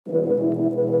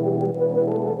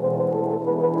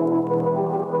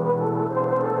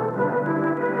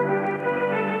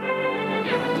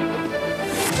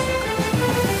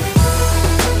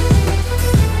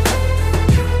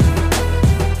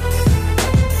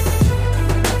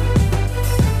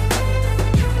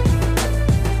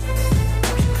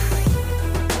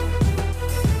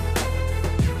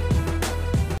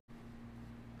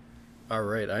All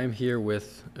right, I am here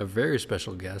with a very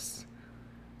special guest.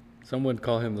 Some would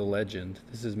call him the legend.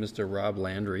 This is Mr. Rob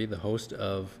Landry, the host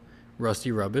of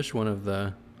Rusty Rubbish, one of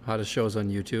the hottest shows on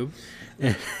YouTube,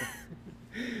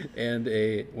 and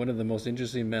one of the most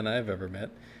interesting men I've ever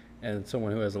met, and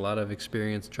someone who has a lot of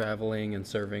experience traveling and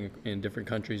serving in different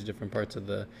countries, different parts of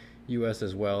the U.S.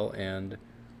 as well. And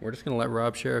we're just going to let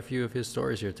Rob share a few of his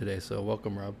stories here today. So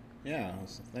welcome, Rob. Yeah,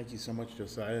 thank you so much,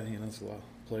 Josiah. It's a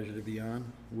pleasure to be on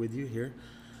with you here.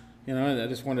 I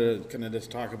just wanted to kind of just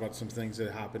talk about some things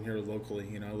that happen here locally.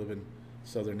 I live in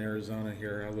southern Arizona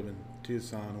here. I live in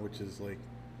Tucson, which is like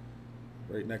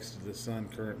right next to the sun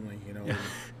currently. I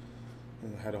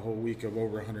had a whole week of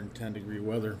over 110-degree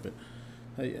weather. But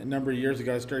a number of years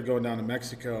ago, I started going down to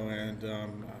Mexico, and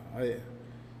I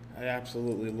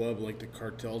absolutely love like the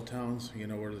cartel towns.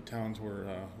 Where the towns where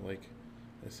like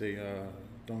they say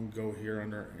don't go here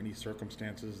under any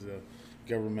circumstances. The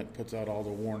government puts out all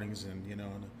the warnings, and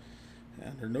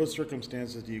under no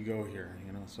circumstances do you go here.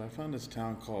 So I found this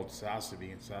town called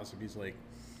Sasabe, and Sasabe's like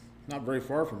not very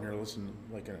far from here. Listen,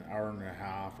 like an hour and a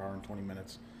half, hour and 20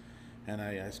 minutes. And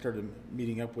I started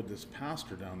meeting up with this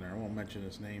pastor down there. I won't mention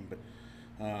his name, but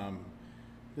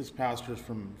this pastor's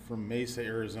from Mesa,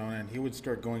 Arizona, and he would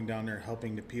start going down there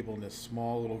helping the people in this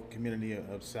small little community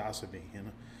of Sasabe.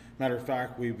 Matter of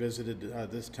fact, we visited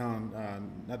this town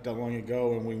not that long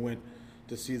ago, and we went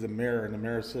to see the mayor, and the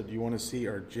mayor said, "Do you want to see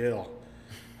our jail?"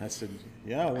 I said,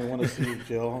 "Yeah, we want to see your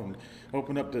jail." And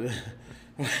open up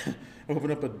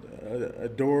a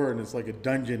door, and it's like a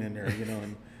dungeon in there,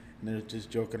 and they're just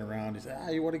joking around. He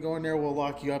said, "You want to go in there? We'll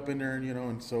lock you up in there."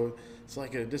 And so it's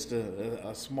like just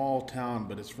a small town,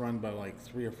 but it's run by like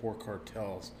 3 or 4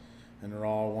 cartels, and they're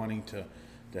all wanting to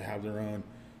have their own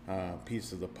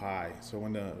piece of the pie. So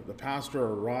when the pastor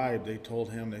arrived, they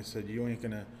told him, they said, "You ain't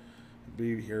gonna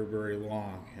be here very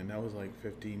long." And that was like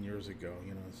 15 years ago.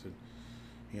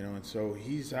 And so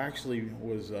he's actually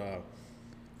was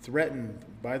threatened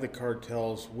by the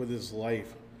cartels with his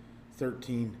life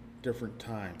 13 different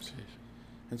times. Jeez.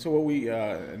 And so what we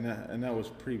and that was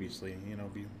previously,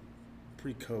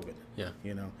 pre-COVID. Yeah.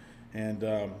 And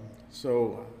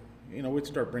so we'd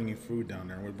start bringing food down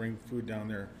there. We bring food down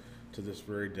there to this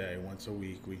very day, once a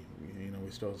week. We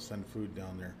still send food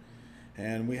down there.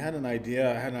 And I had an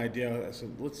idea. I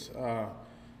said, let's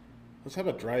have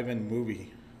a drive-in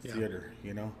movie theater,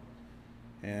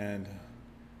 And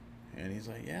he's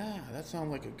like, "Yeah, that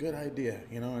sounds like a good idea,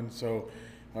 And so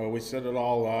we set it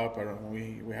all up.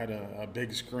 We had a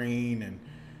big screen, and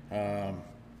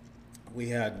we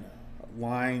had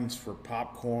lines for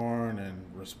popcorn and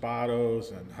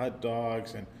Raspados and hot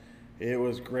dogs, and it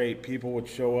was great. People would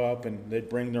show up, and they'd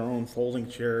bring their own folding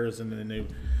chairs, and then they'd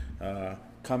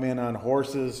come in on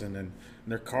horses, and then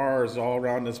their cars all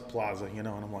around this plaza, And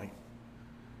I'm like,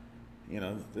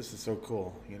 this is so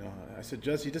cool. I said,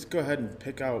 "Jesse, just go ahead and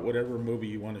pick out whatever movie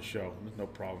you want to show. There's no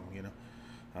problem,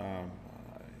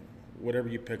 whatever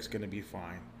you pick's going to be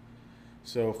fine."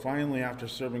 So finally, after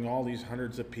serving all these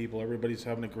hundreds of people, everybody's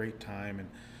having a great time,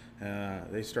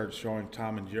 and they start showing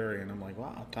Tom and Jerry, and I'm like,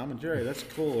 "Wow, Tom and Jerry, that's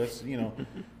cool. That's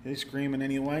they scream in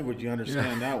any language, you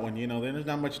understand that one. There's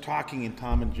not much talking in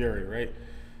Tom and Jerry, right?"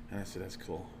 And I said, "That's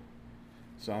cool."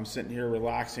 So I'm sitting here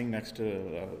relaxing next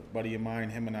to a buddy of mine.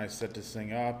 Him and I set this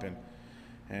thing up,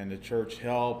 and the church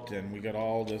helped, and we got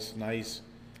all this nice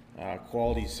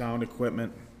quality sound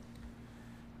equipment.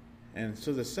 And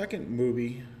so the second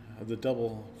movie of the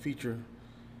double feature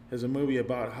is a movie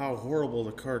about how horrible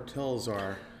the cartels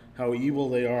are, how evil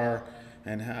they are,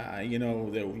 and how,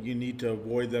 that you need to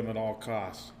avoid them at all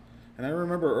costs. And I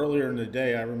remember earlier in the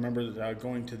day,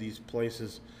 going to these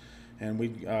places, and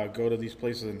we'd go to these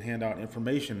places and hand out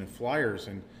information and flyers,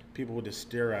 and people would just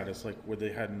stare at us like where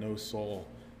they had no soul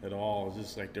at all. It was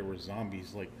just like they were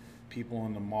zombies, like people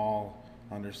in the mall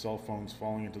on their cell phones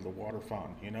falling into the water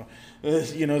fountain,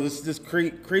 this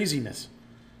craziness.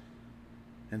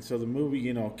 And so the movie,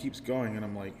 keeps going, and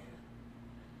I'm like,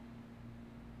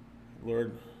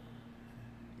 "Lord,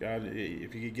 God,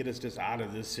 if you could get us just out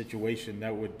of this situation,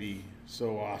 that would be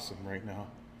so awesome right now."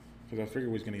 Because I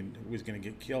figured we was gonna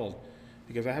get killed.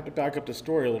 Because I have to back up the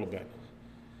story a little bit.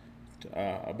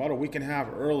 About a week and a half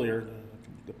earlier,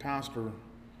 the pastor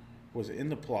was in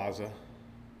the plaza,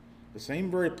 the same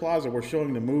very plaza we're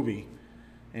showing the movie,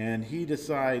 and he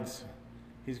decides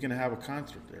he's going to have a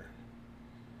concert there.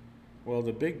 Well,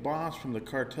 the big boss from the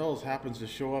cartels happens to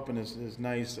show up in his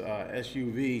nice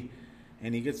SUV,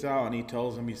 and he gets out and he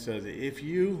tells him, he says, "If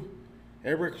you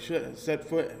ever set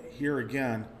foot here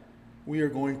again, we are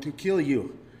going to kill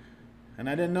you." And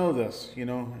I didn't know this,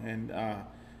 and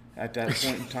at that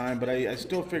point in time, but I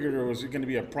still figured there was going to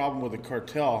be a problem with the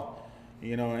cartel.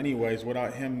 you know, anyways,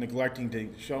 without him neglecting to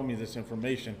show me this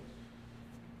information.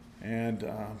 And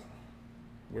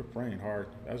we're praying hard.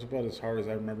 That was about as hard as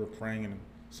I remember praying in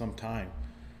some time.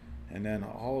 And then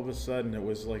all of a sudden, it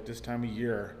was like this time of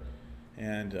year,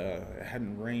 and it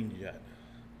hadn't rained yet.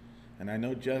 And I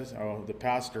know the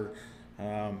pastor,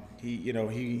 he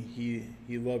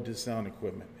loved his sound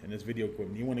equipment and his video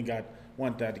equipment. He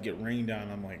want that to get rained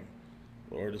on. I'm like,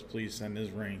 Lord, just please send this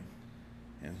rain.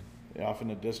 And off in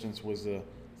the distance was a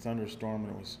thunderstorm,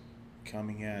 and it was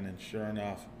coming in, and sure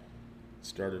enough, it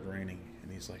started raining.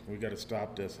 And he's like, we got to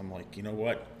stop this. I'm like, you know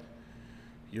what?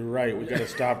 You're right. We got to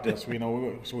stop this.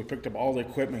 So we picked up all the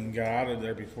equipment and got out of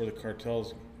there before the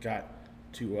cartels got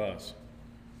to us.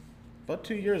 About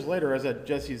 2 years later, I was at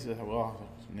Jesse's, his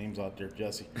name's out there,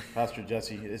 Jesse, Pastor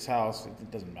Jesse, his house.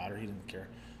 It doesn't matter. He doesn't care.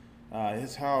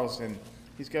 His house, and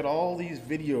he's got all these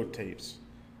videotapes.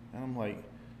 And I'm like,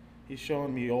 he's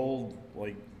showing me old,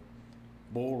 like,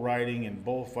 bull riding and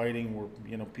bullfighting where,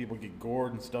 you know, people get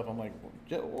gored and stuff. I'm like,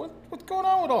 what's going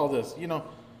on with all this, you know?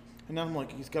 And then I'm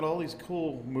like, he's got all these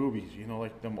cool movies, you know,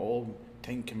 like them old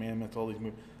Ten Commandments, all these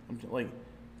movies. I'm like,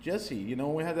 Jesse, you know,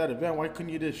 when we had that event, why couldn't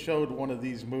you just showed one of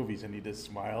these movies? And he just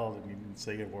smiled and he didn't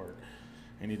say a word.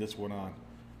 And he just went on.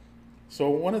 So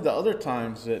one of the other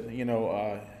times that, you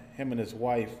know, him and his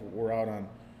wife were out on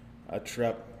a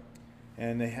trip,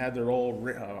 and they had their old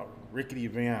rickety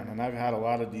van. And I've had a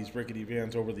lot of these rickety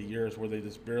vans over the years where they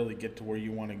just barely get to where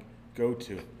you want to go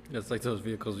to. It's like those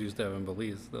vehicles we used to have in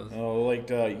Belize. Oh,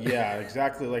 yeah,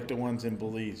 exactly like the ones in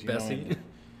Belize. Bessie.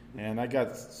 And I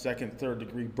got second, third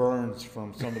degree burns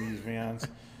from some of these vans.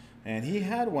 And he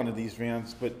had one of these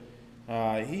vans, but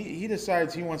he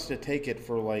decides he wants to take it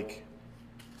for like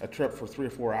a trip for 3 or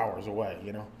 4 hours away,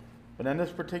 you know. But on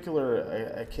this particular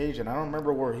occasion, I don't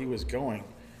remember where he was going.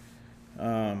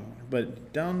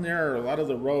 But down there, a lot of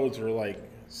the roads are like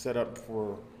set up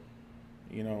for,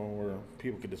 you know, where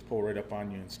people could just pull right up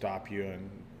on you and stop you, and,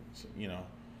 you know,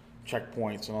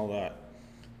 checkpoints and all that.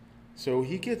 So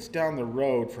he gets down the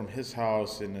road from his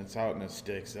house, and it's out in the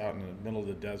sticks, out in the middle of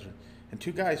the desert. And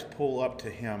 2 guys pull up to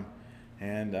him,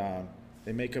 and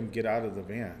they make him get out of the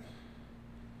van.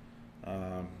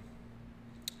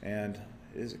 And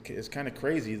it's kind of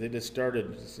crazy. They just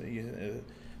started,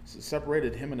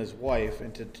 separated him and his wife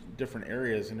into different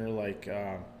areas, and they're like,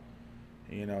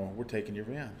 you know, we're taking your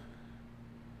van.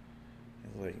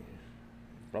 He's like,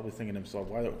 probably thinking to himself,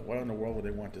 why in the world would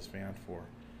they want this van for?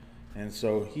 And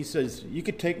so he says, you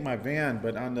could take my van,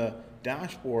 but on the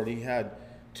dashboard he had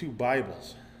 2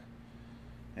 Bibles,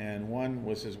 and one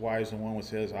was his wife's and one was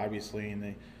his,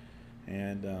 obviously.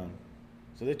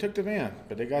 So they took the van,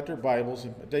 but they got their Bibles,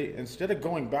 and they, instead of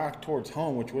going back towards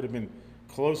home, which would have been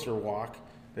closer walk,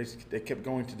 they kept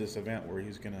going to this event where he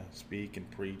was going to speak and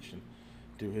preach and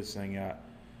do his thing at.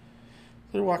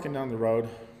 They're walking down the road,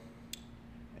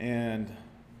 and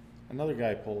another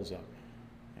guy pulls up.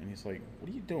 And he's like,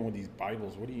 what are you doing with these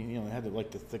Bibles? What do you know, they had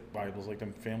the thick Bibles, like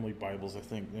them family Bibles, I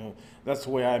think. You know, that's the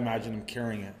way I imagine them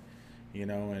carrying it, you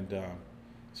know. And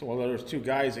so there was 2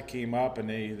 guys that came up, and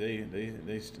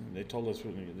they told us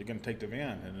they're going to take the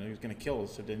van, and they was going to kill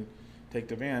us. So they didn't take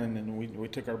the van, and then we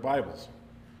took our Bibles.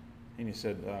 And he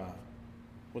said,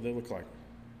 what do they look like?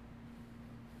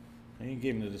 And he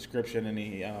gave him the description, and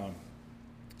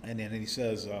then he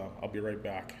says, I'll be right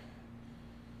back.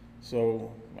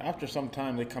 So after some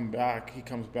time, they come back. He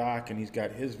comes back, and he's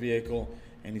got his vehicle,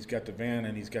 and he's got the van,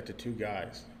 and he's got the 2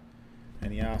 guys.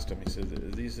 And he asked him, he says, are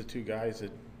these the 2 guys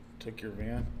that took your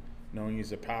van? Knowing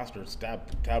he's a pastor, it's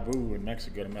taboo in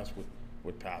Mexico to mess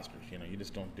with pastors. You know, you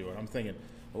just don't do it. I'm thinking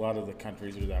a lot of the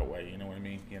countries are that way. You know what I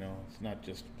mean? You know, it's not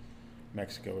just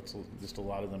Mexico. It's just a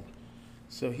lot of them.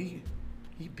 So he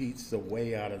beats the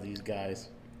way out of these guys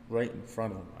right in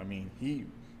front of him. I mean, he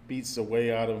beats the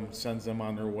way out of them, sends them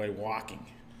on their way walking.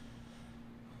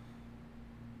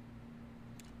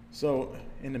 So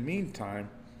in the meantime,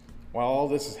 while all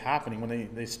this is happening, when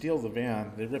they steal the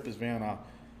van, they rip his van off,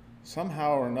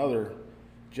 somehow or another,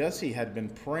 Jesse had been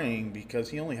praying, because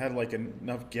he only had like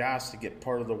enough gas to get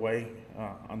part of the way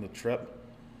on the trip.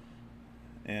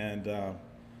 And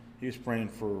he was praying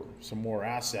for some more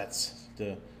assets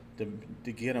to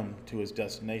get him to his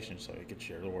destination so he could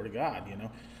share the word of God, you know.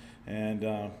 And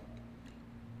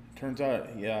turns out,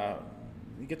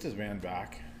 he gets his van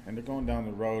back, and they're going down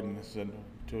the road, and he said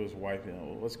to his wife, you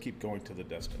know, let's keep going to the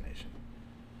destination.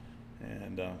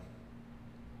 And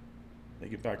they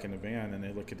get back in the van, and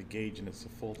they look at the gauge, and it's a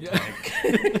full tank.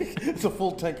 It's a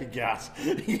full tank of gas.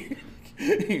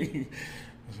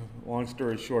 Long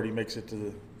story short, he makes it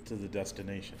to the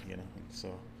destination, you know. And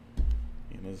so,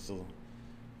 you know,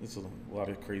 there's a lot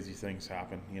of crazy things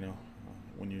happen, you know,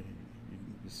 when you're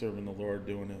serving the Lord,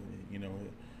 doing it,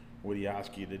 what He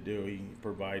asks you to do. He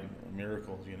provide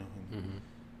miracles, And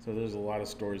so there's a lot of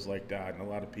stories like that, and a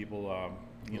lot of people, A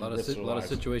lot of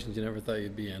situations you never thought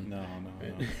you'd be in. No,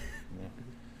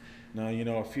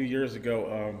 no. A few years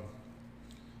ago,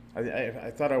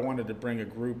 I thought I wanted to bring a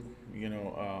group,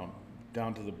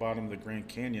 down to the bottom of the Grand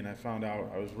Canyon. I found out,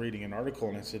 I was reading an article,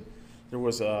 and I said there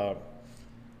was the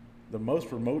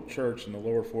most remote church in the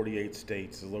lower 48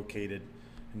 states is located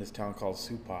in this town called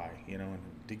Supai, and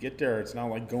to get there, it's not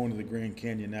like going to the Grand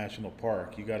Canyon National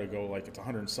Park. You got to go it's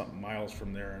 100 and something miles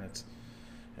from there, and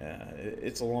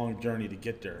it's a long journey to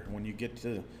get there. When you get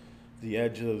to the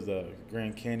edge of the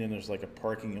Grand Canyon, there's like a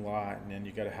parking lot, and then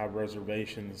you got to have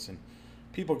reservations, and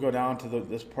people go down to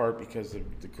this part because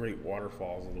the great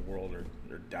waterfalls of the world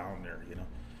are down there,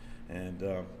 and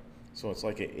so it's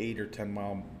like an 8 or 10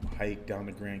 mile hike down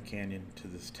the Grand Canyon to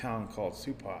this town called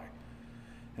Supai.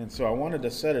 And so I wanted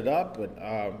to set it up, but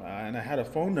and I had a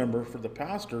phone number for the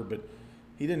pastor, but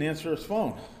he didn't answer his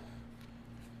phone.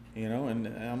 And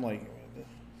I'm like,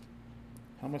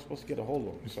 how am I supposed to get a hold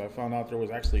of him? So I found out there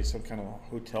was actually some kind of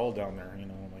hotel down there.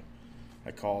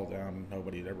 I called down,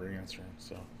 nobody would ever answer him.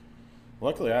 So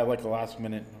luckily, I the last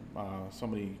minute,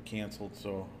 somebody canceled,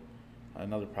 so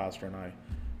another pastor and I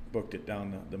booked it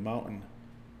down the mountain.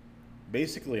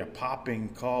 Basically a popping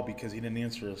call because he didn't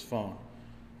answer his phone.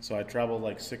 So I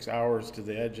traveled 6 hours to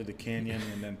the edge of the canyon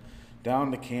and then down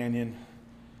the canyon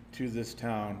to this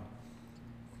town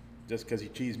just because he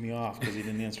cheesed me off because he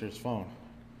didn't answer his phone.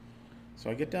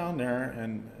 So I get down there,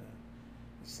 and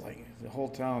it's like the whole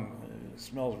town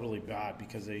smells really bad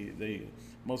because they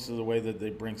most of the way that they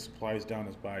bring supplies down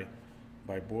is by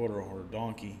burro or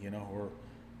donkey, or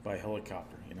by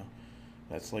helicopter,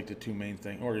 That's the two main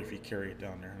things, or if you carry it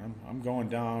down there. And I'm going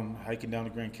down, hiking down the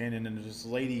Grand Canyon, and there's this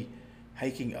lady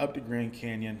hiking up the Grand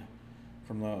Canyon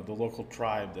from the local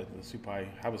tribe, the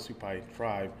Havasupai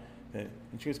tribe, and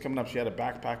she was coming up. She had a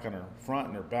backpack on her front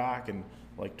and her back, and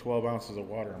 12 ounces of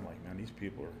water. I'm like, man, these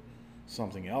people are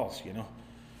something else,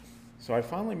 So I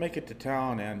finally make it to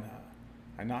town, and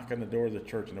I knock on the door of the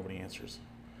church, and nobody answers.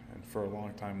 And for a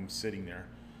long time, I'm sitting there,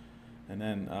 and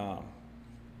then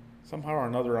somehow or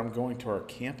another, I'm going to our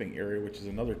camping area, which is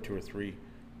another 2 or 3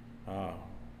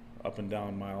 up and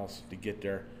down miles to get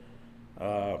there.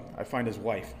 I find his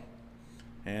wife,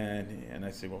 and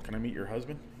I say, well, can I meet your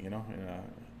husband?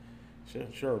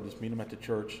 Sure, just meet him at the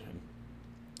church. And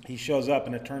he shows up,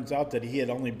 and it turns out that he had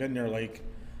only been there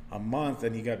a month,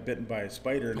 and he got bitten by a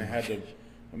spider, and I had to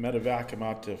medevac him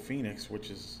out to Phoenix, which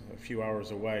is a few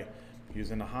hours away. He was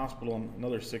in the hospital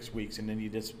another 6 weeks, and then he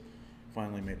just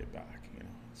finally made it back.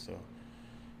 So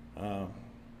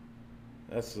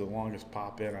that's the longest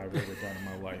pop-in I've ever done in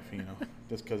my life,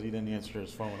 just because he didn't answer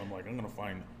his phone. I'm like, I'm going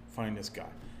to find this guy.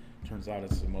 Turns out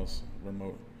it's the most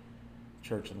remote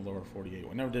church in the lower 48.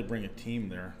 We never did bring a team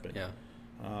there, but yeah.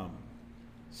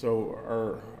 So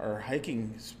our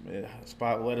hiking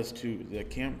spot led us to the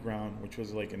campground, which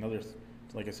was another,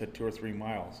 like I said, 2 or 3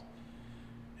 miles.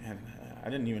 And I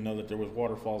didn't even know that there was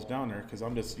waterfalls down there because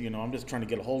I'm just trying to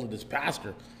get a hold of this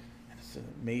pastor. And it's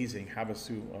amazing,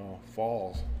 Havasu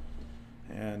Falls.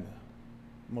 And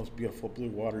the most beautiful blue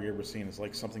water you ever seen. It's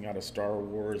like something out of Star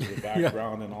Wars, the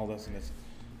background and all this. And it's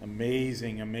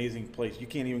amazing, amazing place. You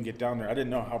can't even get down there. I didn't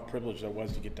know how privileged I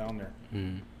was to get down there.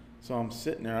 So I'm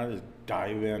sitting there, I just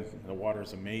dive in. The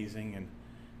water's amazing,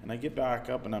 and I get back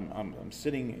up, and I'm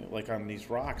sitting on these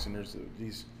rocks, and there's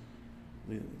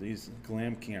these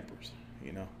glam campers,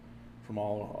 from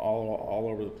all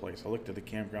over the place. I looked at the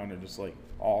campground, and just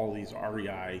all these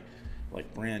REI,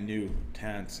 brand new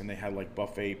tents, and they had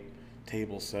buffet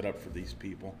tables set up for these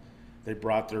people. They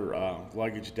brought their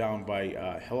luggage down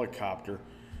by helicopter,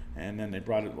 and then they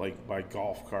brought it by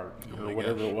golf cart or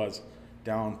whatever it was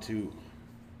down to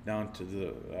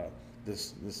the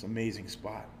this amazing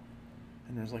spot.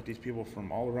 And there's these people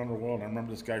from all around the world. I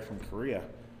remember this guy from Korea,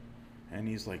 and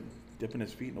he's dipping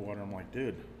his feet in the water. I'm like,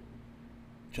 dude,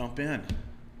 jump in,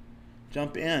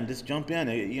 just jump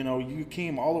in. You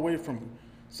came all the way from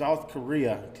South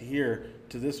Korea to here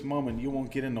to this moment. You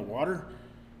won't get in the water.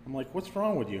 I'm like, what's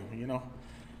wrong with you?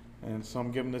 And so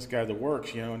I'm giving this guy the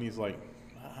works, and he's like,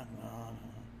 no.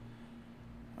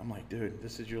 I'm like, dude,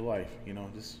 this is your life,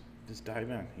 just dive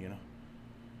in,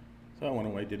 So I went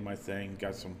away, did my thing,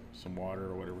 got some water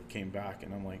or whatever, came back,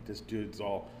 and I'm like, this dude's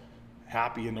all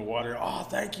happy in the water. Oh,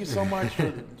 thank you so much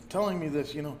for telling me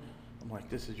this, I'm like,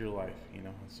 this is your life,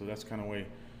 So that's kind of the way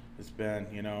it's been,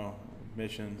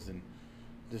 missions and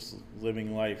just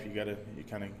living life. You gotta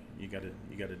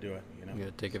do it, You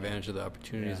gotta take advantage of the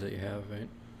opportunities that you have, right?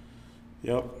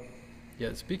 Yep.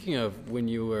 Yeah. Speaking of when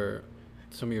you were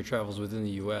some of your travels within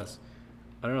the U.S.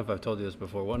 I don't know if I've told you this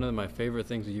before. One of my favorite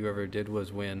things that you ever did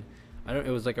was when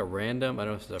it was like a random, I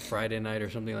don't know if it was a Friday night or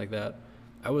something like that.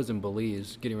 I was in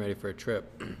Belize getting ready for a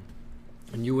trip,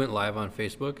 and you went live on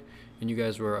Facebook, and you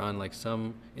guys were on like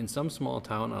in some small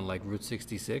town on like Route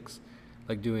 66,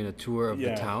 like doing a tour of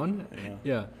the town.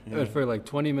 Yeah. And for like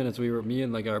 20 minutes, me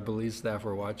and like our Belize staff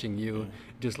were watching you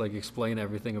just like explain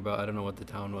everything about, I don't know what the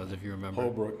town was, if you remember.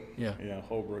 Holbrook. Yeah. Yeah,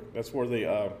 Holbrook. That's where they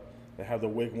have the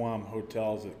wigwam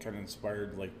hotels that kind of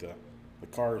inspired like the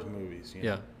Cars movies. You know?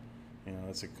 Yeah. You know,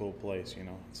 that's a cool place. You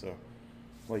know, so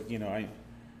like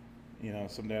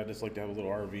someday I'd just like to have a little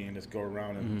RV and just go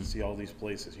around and see all these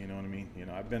places. You know what I mean? You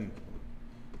know, I've been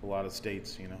a lot of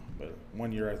states. You know, but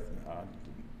one year a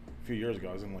few years ago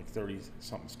I was in like 30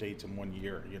 something states in 1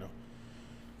 year. You know,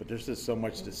 but there's just so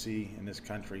much to see in this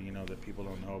country. You know, that people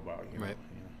don't know about. You know? Right.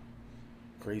 You know,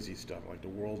 crazy stuff like the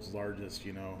world's largest.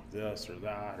 You know, this or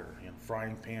that, or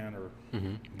frying pan or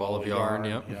Ball of yarn.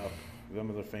 Yeah. You know,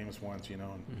 them are the famous ones. You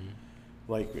know. And,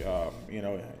 like, you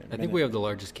know, I think we have the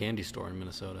largest candy store in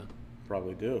Minnesota.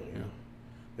 Probably do. You know.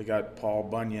 They got Paul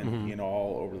Bunyan, you know,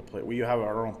 all over the place. We have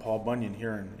our own Paul Bunyan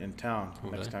here in town.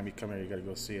 Okay. Next time you come here, you got to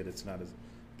go see it. It's not as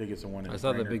big as the one in I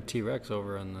saw the big T-Rex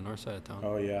over on the north side of town.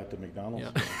 Oh, yeah, at the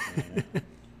McDonald's. Yeah.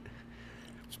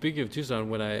 Speaking of Tucson,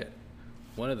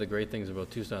 one of the great things about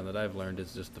Tucson that I've learned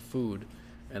is just the food.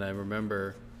 And I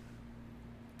remember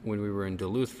when we were in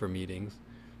Duluth for meetings,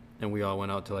 and we all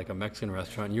went out to like a Mexican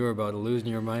restaurant. You were about to lose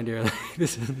your mind here. Like,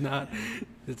 this is not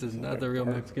the real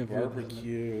Mexican food.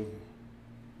 Barbecue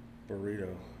burrito,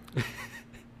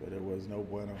 but it was no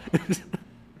bueno.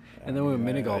 And then we went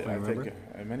mini golfing. Remember?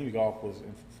 Mini golf was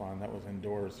fun. That was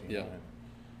indoors. You know,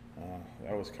 and,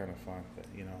 that was kind of fun. But,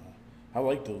 you know, I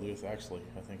like Duluth actually.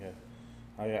 I think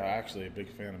I actually a big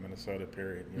fan of Minnesota.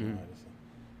 Period. You know,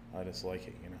 I just like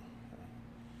it. You know,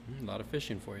 a lot of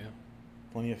fishing for you.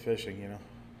 Plenty of fishing. You know.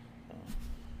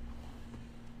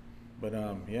 But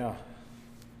yeah,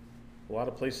 a lot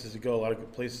of places to go, a lot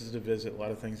of places to visit, a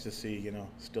lot of things to see, you know,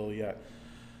 still yet.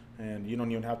 And you don't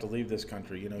even have to leave this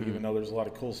country, you know, even though there's a lot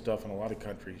of cool stuff in a lot of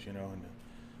countries, you know, and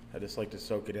I just like to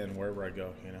soak it in wherever I go,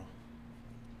 you know.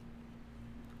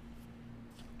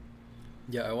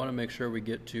 Yeah, I want to make sure we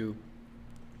get to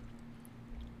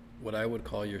what I would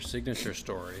call your signature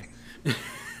story,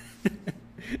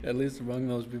 at least among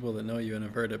those people that know you and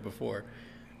have heard it before.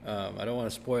 I don't want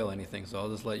to spoil anything, so I'll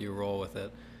just let you roll with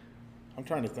it. I'm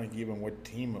trying to think even what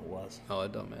team it was. Oh,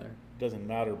 it don't matter. It doesn't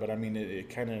matter, but I mean, it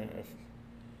kind of,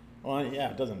 well, yeah,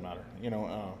 it doesn't matter. You know,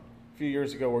 a few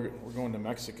years ago, we're going to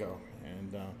Mexico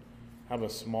and have a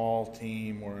small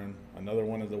team. We're in another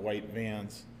one of the white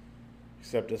vans,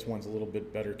 except this one's a little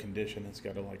bit better condition. It's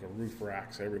got like a roof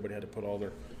rack, so everybody had to put all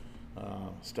their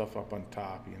stuff up on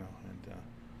top, you know, and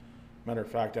matter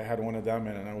of fact, I had one of them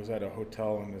in, and I was at a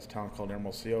hotel in this town called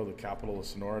Hermosillo, the capital of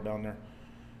Sonora down there.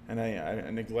 And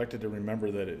I neglected to remember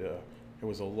that it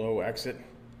was a low exit.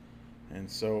 And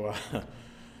so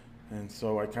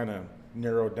I kind of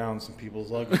narrowed down some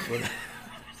people's luggage with it.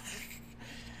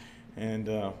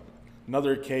 And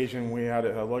another occasion, we had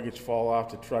a luggage fall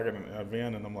off the truck in a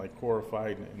van, and I'm like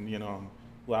horrified, and you know, I'm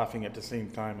laughing at the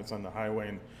same time. It's on the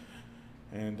highway,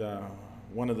 and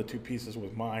one of the two pieces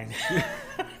was mine.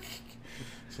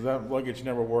 So that luggage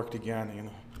never worked again, you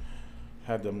know.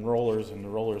 Had them rollers, and the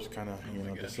rollers kind of,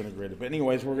 disintegrated. But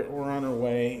anyways, we're on our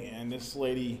way, and this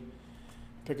lady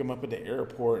pick them up at the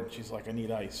airport, and she's like, "I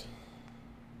need ice."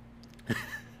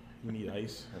 You need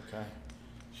ice, okay?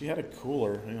 She had a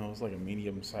cooler, you know, it was like a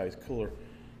medium-sized cooler,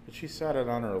 but she sat it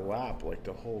on her lap like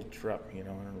the whole trip, you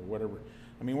know, or whatever.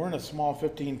 I mean, we're in a small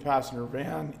 15-passenger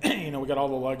van. You know, we got all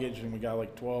the luggage, and we got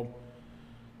like 12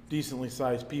 decently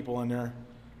sized people in there.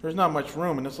 There's not much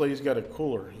room, and this lady's got a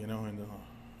cooler, you know, and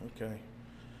okay.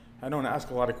 I don't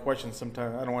ask a lot of questions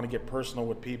sometimes. I don't want to get personal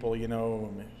with people, you know.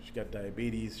 I mean, she got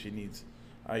diabetes. She needs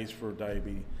ice for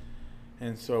diabetes.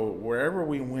 And so wherever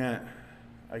we went,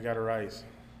 I got her ice.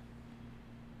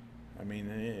 I mean,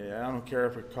 I don't care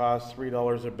if it costs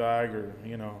 $3 a bag or,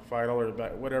 you know, $5 a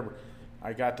bag, whatever.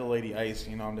 I got the lady ice,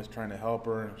 you know. I'm just trying to help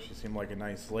her. She seemed like a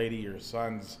nice lady. Her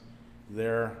son's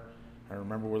there. I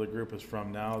remember where the group is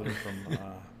from now. They're from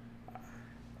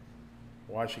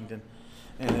Washington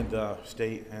and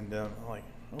state, and I'm like,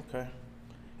 okay.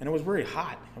 And it was very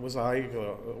hot. It was like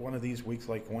one of these weeks,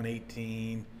 like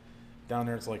 118. Down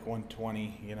there, it's like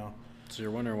 120, you know. So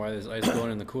you're wondering why there's ice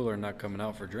going in the cooler and not coming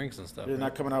out for drinks and stuff? They're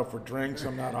not coming out for drinks.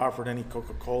 I'm not offered any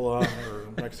Coca-Cola or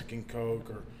Mexican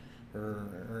Coke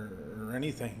or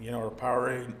anything, you know, or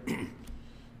Powerade.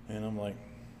 And I'm like,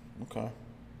 okay.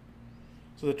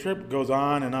 So the trip goes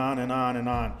on and on and on and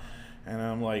on. And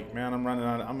I'm like, man, I'm running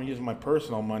out. I'm using my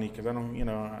personal money because I don't,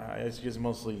 it's just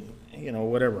mostly,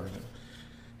 whatever.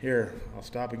 Here, I'll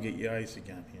stop and get you ice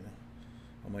again,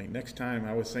 I'm like, next time,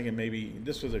 I was thinking maybe,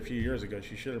 this was a few years ago,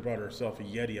 she should have brought herself a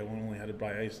Yeti. I only had to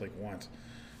buy ice like once,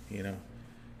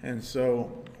 And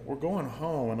so we're going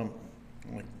home, and I'm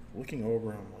like looking over,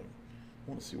 and I'm like,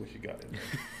 I want to see what she got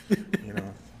in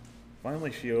there.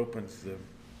 Finally, she opens them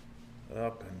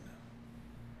up, and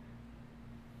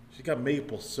she got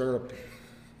maple syrup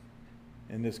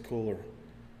in this cooler.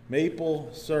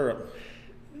 Maple syrup.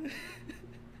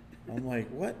 I'm like,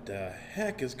 what the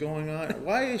heck is going on?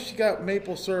 Why has she got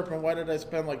maple syrup, and why did I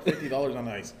spend like $50 on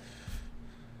ice?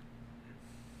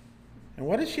 And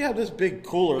why does she have this big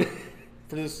cooler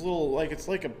for this little, it's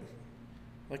like a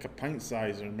pint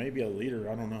size or maybe a liter,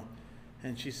 I don't know.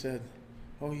 And she said,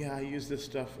 oh yeah, I use this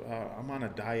stuff, I'm on a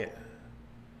diet.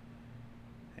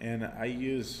 And I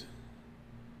use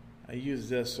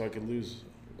this so I could lose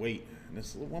weight. And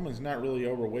this woman's not really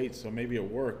overweight, so maybe it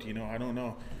worked, I don't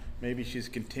know. Maybe she's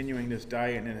continuing this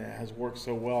diet and it has worked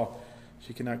so well,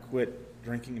 she cannot quit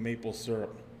drinking maple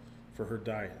syrup for her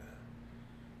diet.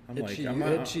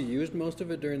 Had she used most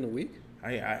of it during the week?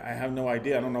 I have no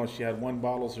idea. I don't know if she had 1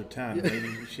 bottle or 10. Maybe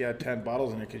she had 10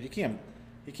 bottles in there because you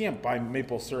can't buy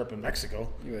maple syrup in Mexico.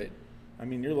 Right. I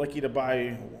mean, you're lucky to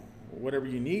buy whatever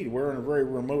you need. We're in a very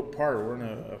remote part. We're in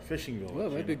a fishing village. Well,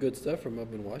 it might be good stuff from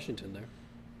up in Washington there.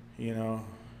 Yeah.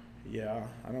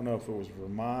 I don't know if it was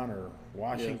Vermont or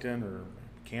Washington or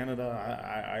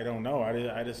Canada. I don't know.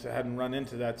 I just hadn't run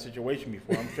into that situation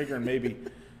before. I'm figuring maybe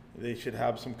they should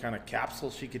have some kind of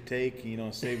capsule she could take,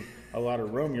 save a lot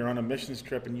of room. You're on a missions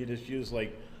trip and you just use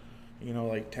like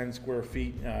 10 square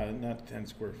feet, not 10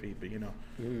 square feet, but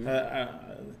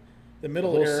the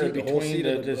middle area between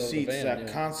the seats,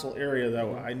 that console area that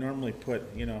I normally put,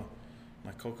 my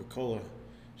Coca-Cola.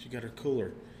 She got her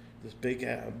cooler, this big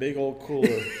old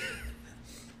cooler,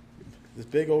 this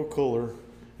big old cooler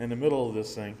in the middle of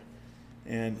this thing,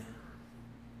 and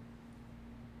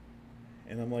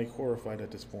I'm like horrified at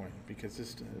this point because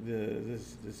this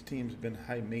team's been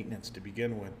high maintenance to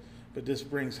begin with, but this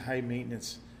brings high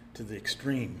maintenance to the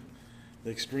extreme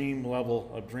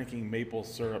level of drinking maple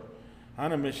syrup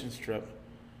on a missions trip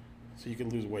so you can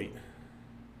lose weight.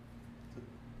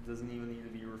 It doesn't even need to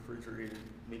be refrigerated.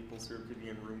 Maple syrup could be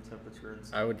in room temperature. And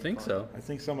I would think so. I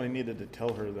think somebody needed to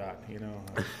tell her that,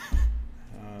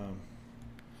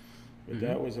 but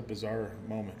that was a bizarre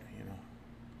moment,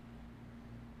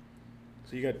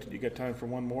 So you got time for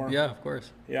one more? Yeah, of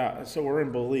course. Yeah, so we're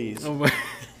in Belize. Oh,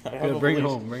 bring it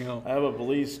home. I have a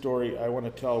Belize story I want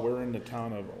to tell. We're in the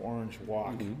town of Orange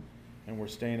Walk, and we're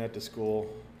staying at the school.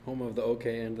 Home of the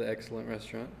OK and the Excellent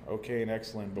restaurant. OK and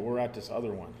Excellent, but we're at this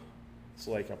other one. It's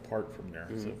like apart from there.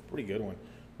 It's a pretty good one.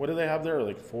 What do they have there?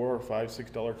 Like $4 or $5,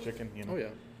 $6 chicken? Oh yeah.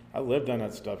 I lived on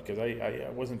that stuff because I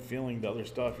wasn't feeling the other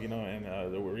stuff, and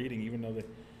that we're eating, even though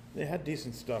they had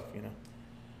decent stuff,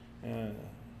 we're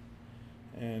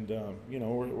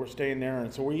staying there,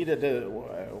 and so we eat at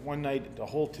one night. The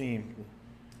whole team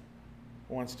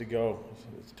wants to go.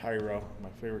 It's Tyro, my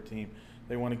favorite team.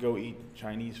 They want to go eat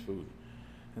Chinese food,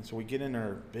 and so we get in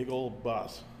our big old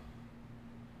bus,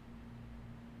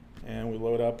 and we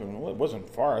load up, and it wasn't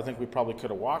far. I think we probably could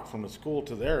have walked from the school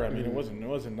to there. I mean, it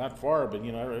wasn't that far, but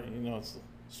it's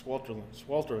sweltering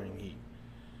heat.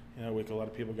 A lot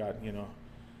of people got it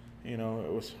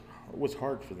was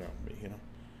hard for them, but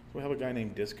we have a guy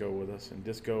named Disco with us, and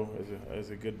Disco is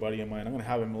a good buddy of mine. I'm going to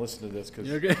have him listen to this because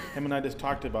him and I just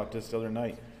talked about this the other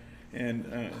night. And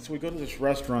so we go to this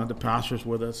restaurant. The pastor's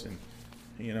with us, and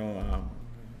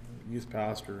youth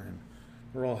pastor, and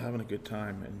we're all having a good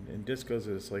time. And Disco's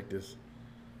is like this.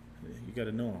 You got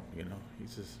to know him.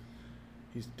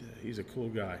 He's a cool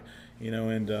guy.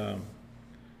 And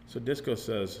so Disco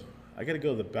says, "I got to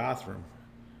go to the bathroom,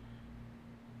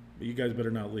 but you guys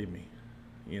better not leave me."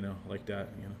 Like that,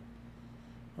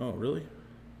 Oh, really?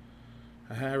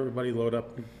 I had everybody load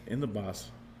up in the bus.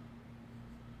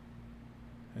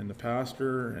 And the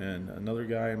pastor and another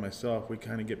guy and myself, we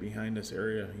kind of get behind this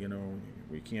area,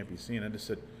 we can't be seen. I just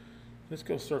said, let's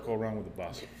go circle around with the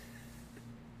bus.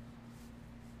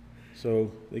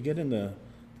 So they get in the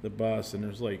bus, and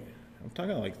there's I'm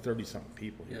talking like 30-something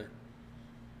people here.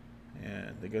 Yeah.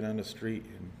 And they go down the street,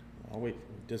 and I'll wait for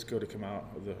Disco to come out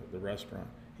of the restaurant.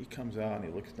 He comes out and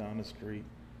he looks down the street,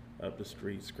 up the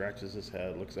street, scratches his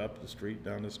head, looks up the street,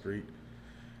 down the street,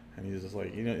 and he's just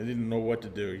like, he didn't know what to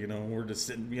do. We're just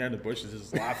sitting behind the bushes,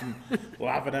 just laughing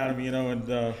at him,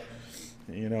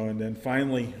 and then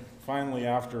finally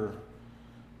after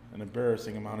an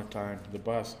embarrassing amount of time, the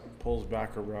bus pulls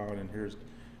back around, and here's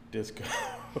Disco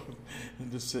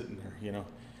just sitting there,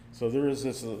 So there is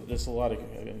this a lot of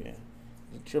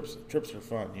trips. Trips are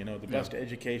fun. You know, the best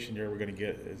education you're ever going to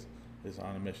get is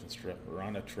on a mission trip or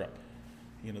on a trip.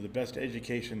 You know, the best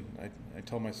education. I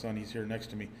tell my son, he's here next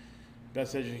to me.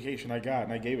 Best education I got,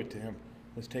 and I gave it to him,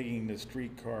 was taking the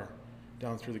streetcar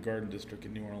down through the Garden District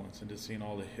in New Orleans and just seeing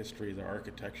all the history, the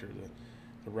architecture,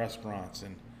 the restaurants,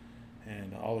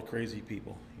 and all the crazy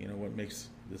people. You know, what makes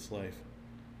this life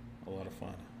a lot of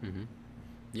fun. Mm-hmm.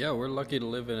 Yeah, we're lucky to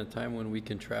live in a time when we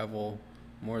can travel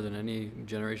more than any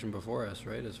generation before us,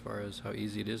 right? As far as how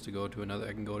easy it is to go to another,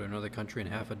 I can go to another country in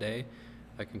half a day.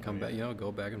 I can come back,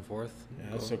 go back and forth.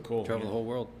 Yeah, that's so cool. Travel the whole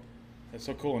world. That's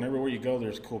so cool. And everywhere you go,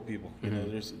 there's cool people. You know,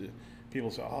 there's people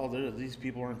say, "Oh, these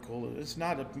people aren't cool." It's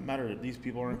not a matter of these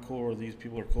people aren't cool or these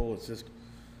people are cool. It's just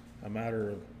a matter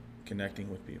of connecting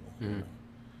with people. You know?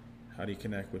 How do you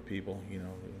connect with people? You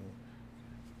know,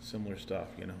 similar stuff.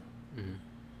 You know.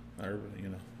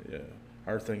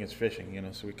 Our thing is fishing, you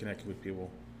know, so we connect with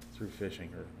people through fishing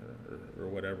or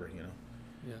whatever, you know.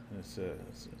 Yeah. And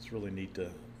it's really neat to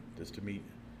meet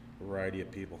a variety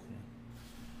of people.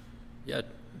 Yeah.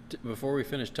 Before we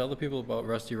finish, tell the people about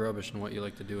Rusty Rubbish and what you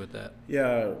like to do with that.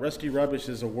 Yeah, Rusty Rubbish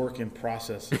is a work in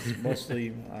process. It's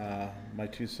mostly my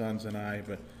two sons and I,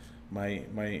 but my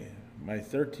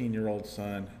 13-year-old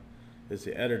son is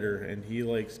the editor, and he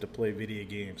likes to play video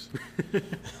games.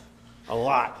 A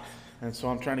lot. And so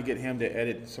I'm trying to get him to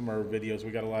edit some of our videos.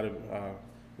 We got a lot of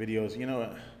videos. You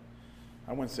know,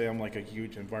 I wouldn't say I'm like a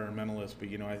huge environmentalist, but,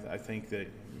 you know, I think that,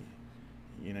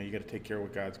 you know, you got to take care of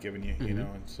what God's given you, you know.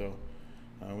 And so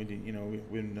we do, you know,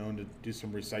 we've been known to do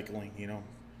some recycling, you know,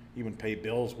 even pay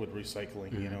bills with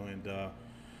recycling, you know,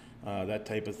 and that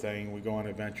type of thing. We go on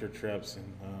adventure trips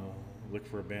and look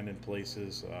for abandoned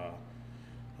places.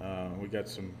 We got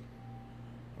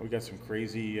some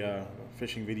crazy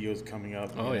fishing videos coming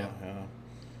up. Oh, yeah.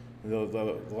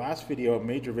 The last video, a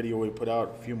major video we put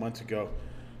out a few months ago,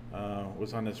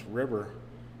 was on this river,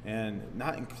 and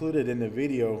not included in the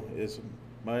video is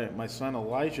my son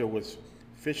Elijah was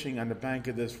fishing on the bank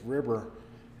of this river,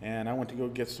 and I went to go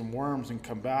get some worms and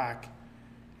come back,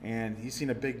 and he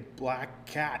seen a big black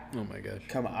cat. Oh my gosh.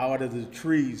 Come out of the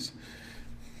trees.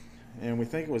 And we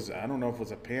think it was, I don't know if it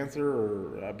was a panther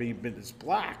or, but it's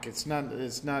black. It's not,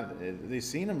 they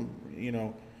seen him, you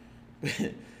know,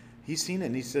 he's seen it,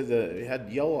 and he said that it had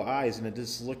yellow eyes, and it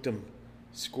just looked him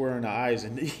square in the eyes,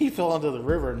 and he fell into the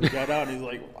river and got out, and he's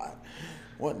like,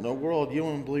 what in the world? You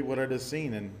won't believe what I just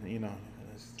seen. And, you know,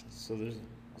 so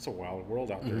it's a wild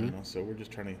world out there, you know, so we're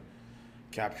just trying to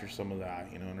capture some of that,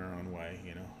 you know, in our own way,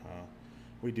 you know.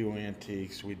 We do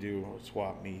antiques, we do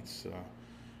swap meets,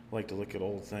 like to look at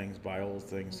old things, buy old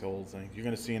things, sell old things. You're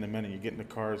going to see in a minute, you get in the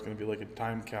car, it's going to be like a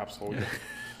time capsule.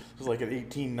 There's like an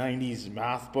 1890s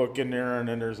math book in there, and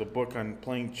then there's a book on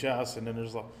playing chess, and then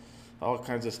there's all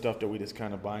kinds of stuff that we just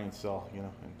kind of buy and sell, you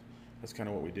know, and that's kind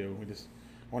of what we do. We just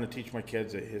want to teach my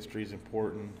kids that history is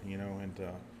important, you know, and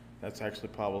that's actually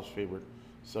Pavel's favorite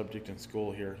subject in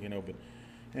school here, you know,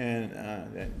 and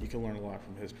you can learn a lot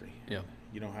from history. Yeah.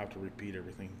 You don't have to repeat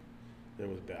everything that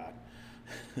was bad.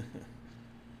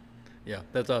 Yeah,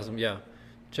 that's awesome. Yeah.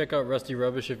 Check out Rusty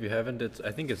Rubbish if you haven't.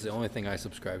 I think it's the only thing I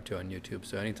subscribe to on YouTube.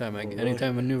 So anytime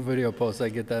anytime a new video posts, I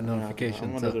get that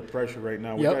notification. I'm under the pressure right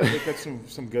now. We got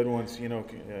some good ones. You know,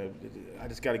 I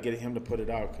just got to get him to put it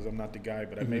out because I'm not the guy.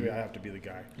 But maybe I have to be the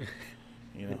guy.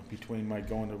 You know, between my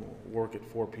going to work at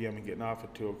 4 p.m. and getting off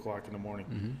at 2 o'clock in the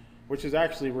morning, which is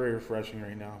actually very refreshing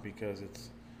right now because it's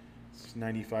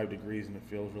 95 degrees and it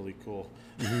feels really cool.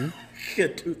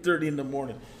 At 2:30 in the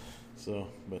morning. So,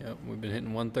 but yeah, we've been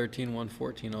hitting 113,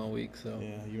 114 all week. So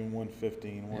yeah, even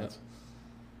 115 once.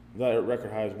 That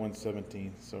record high is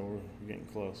 117, so we're getting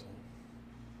close.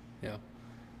 Yeah.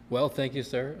 Well, thank you,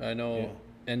 sir. I know,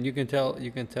 and you can tell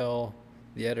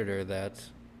the editor that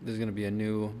there's going to be a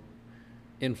new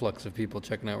influx of people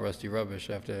checking out Rusty Rubbish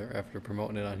after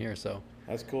promoting it on here. So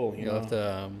that's cool. You'll have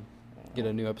to get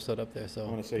a new episode up there. So I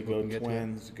want to say go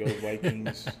Twins, go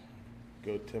Vikings,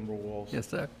 go Timberwolves. Yes,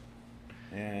 sir.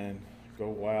 And go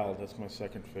Wild. That's my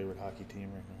second favorite hockey team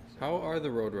right now. So. How are the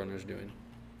Roadrunners doing?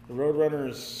 The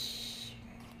Roadrunners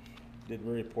did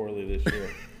very poorly this year.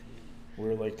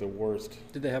 We're like the worst.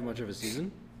 Did they have much of a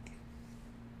season?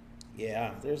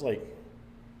 Yeah, there's like,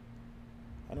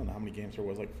 I don't know how many games there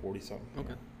was, like 40-something.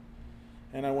 Okay.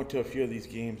 And I went to a few of these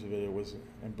games, but it was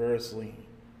embarrassingly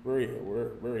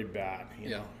very bad, you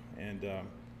know. And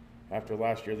after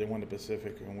last year, they won the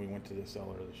Pacific, and we went to the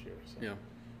Cellar this year. So. Yeah.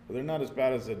 But they're not as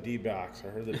bad as the D-backs. I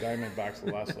heard the Diamondbacks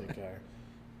the last like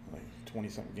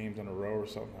 20-something games in a row or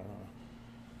something. I don't know.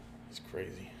 It's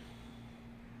crazy.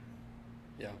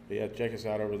 Yeah. But yeah, check us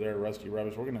out over there, Rusty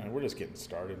Rubbish. We're just getting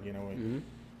started. You know,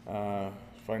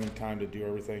 finding time to do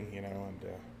everything, you know, and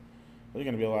there's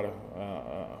going to be a lot of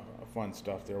fun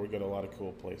stuff there. We got a lot of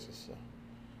cool places. So.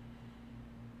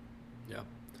 Yeah.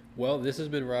 Well, this has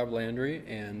been Rob Landry,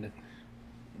 and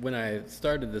when I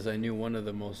started this, I knew one of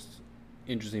the most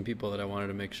interesting people that I wanted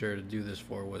to make sure to do this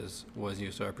for was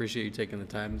you. So I appreciate you taking the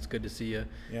time. It's good to see you,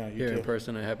 Yeah, you here too. in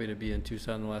person. I'm happy to be in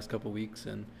Tucson the last couple of weeks,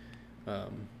 and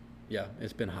yeah,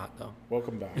 it's been hot though.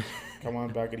 Welcome back. Come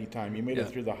on back anytime. You made Yeah. it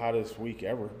through the hottest week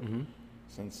ever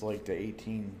since like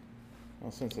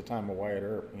since the time of Wyatt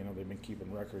Earp. You know, they've been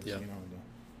keeping records. Yeah. You know,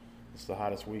 it's the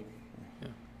hottest week. Yeah.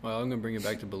 Well, I'm gonna bring you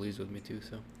back to Belize with me too.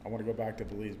 So I want to go back to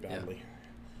Belize badly.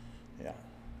 Yeah.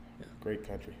 Yeah. Great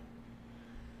country.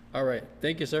 all right,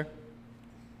 thank you, sir.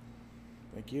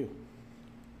 Thank you.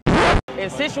 In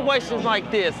situations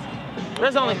like this,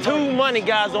 there's only 2 money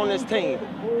guys on this team.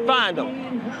 Find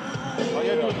them.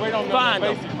 Find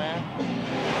them.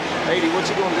 80, what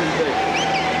you gonna do today?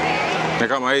 I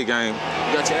got my A game.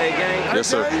 You got your A game? Yes,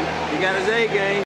 sir. You got his A game.